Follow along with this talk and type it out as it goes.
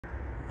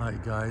Hi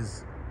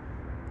guys,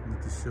 I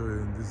need to show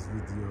you in this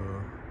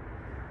video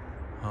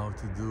how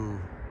to do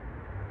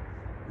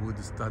wood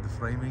stud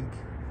framing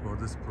for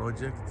this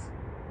project.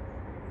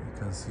 You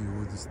can see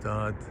wood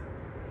stud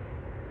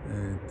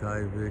and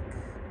tyvek,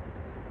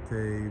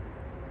 tape,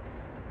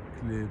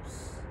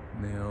 clips,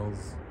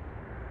 nails.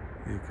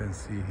 You can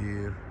see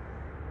here.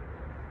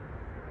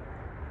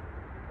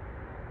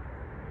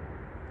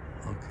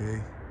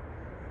 Okay,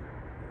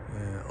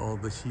 all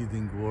the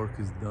sheathing work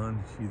is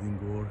done.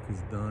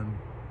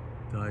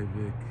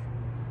 Tyvek,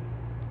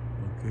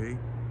 okay,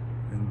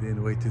 and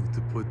then waiting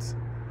to put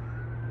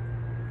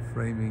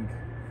framing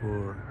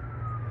for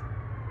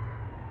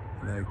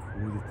like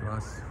wood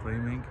truss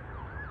framing.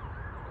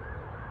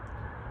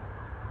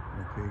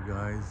 Okay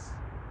guys,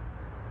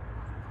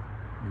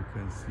 you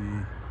can see.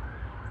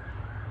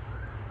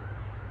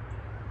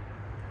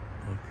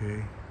 Okay,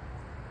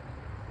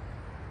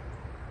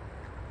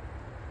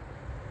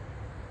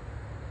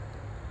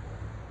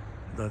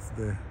 that's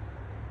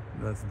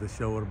the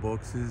shower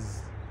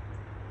boxes.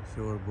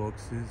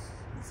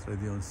 It's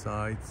ready on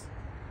site.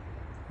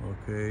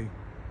 Okay,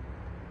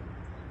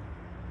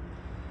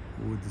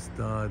 wood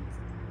stud,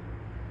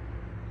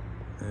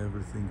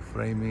 everything,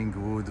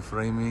 wood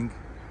framing,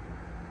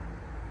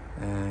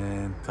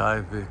 and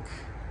tyvek.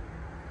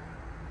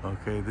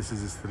 Okay, this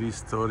is a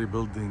 3-story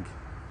building.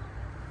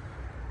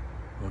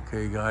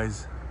 Okay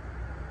guys,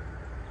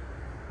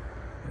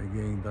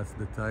 again, that's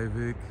the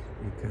tyvek.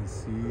 You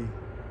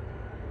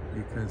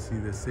can see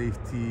the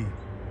safety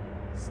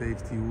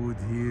wood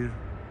here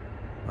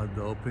at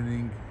the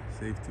opening.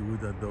 You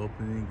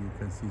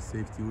can see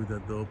safety wood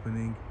at the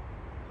opening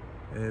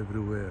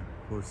everywhere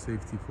for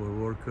safety for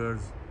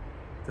workers.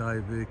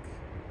 Tyvek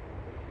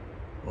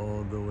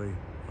all the way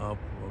up.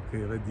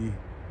 Okay, ready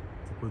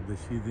to put the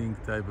sheathing.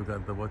 Tyvek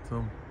at the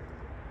bottom.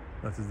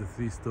 That is the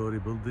 3-story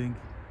building.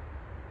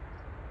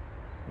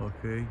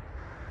 Okay,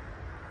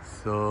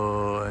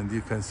 so, and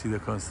you can see the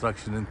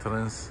construction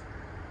entrance.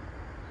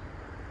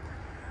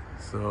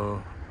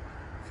 So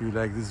if you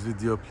like this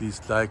video, please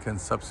like and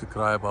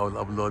subscribe. I will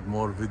upload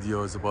more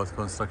videos about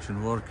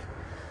construction work.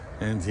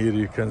 And here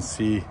you can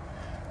see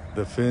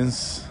the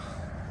fence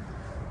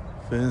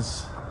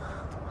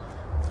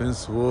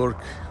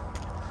work,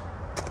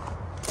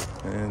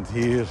 and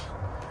here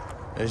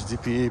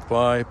HDPE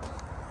pipe.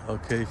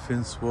 Okay,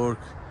 fence work,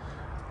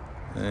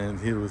 and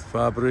here with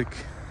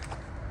fabric.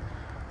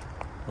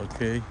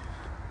 Okay,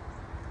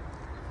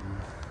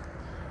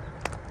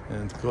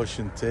 and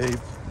caution tape.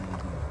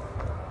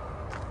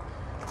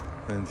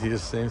 And here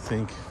same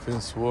thing,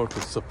 fence work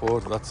with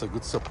support. That's a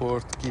good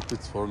support, keep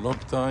it for a long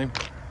time.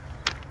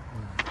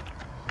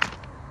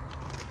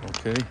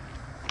 Okay,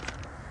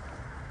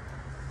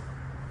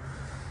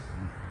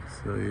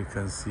 so you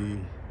can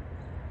see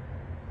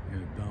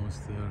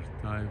downstairs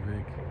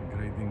tyvek,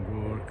 grading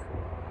work,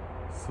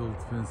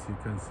 silt fence. You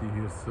can see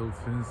here silt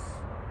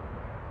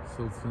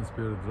fence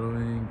per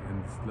drawing, and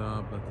the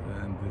slab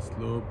and the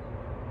slope,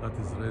 that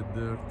is red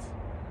dirt.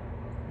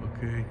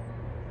 Okay,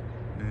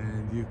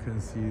 and you can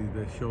see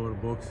the shower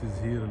boxes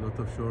here, a lot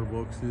of shower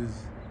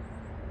boxes.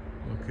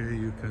 Okay,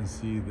 you can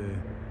see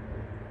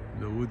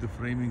the wood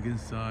framing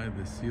inside,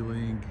 the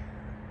ceiling,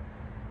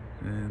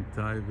 and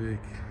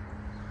tyvek.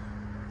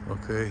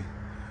 Okay,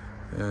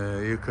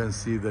 you can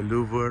see the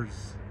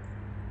louvers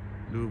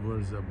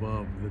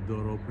above the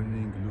door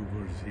opening,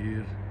 louvers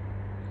here,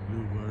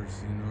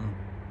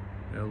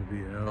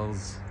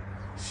 LVLs,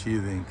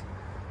 sheathing.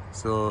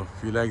 So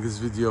if you like this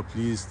video,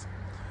 please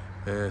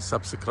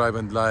subscribe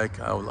and like.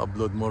 I will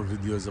upload more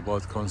videos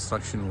about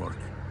construction work.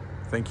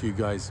 Thank you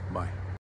guys, bye.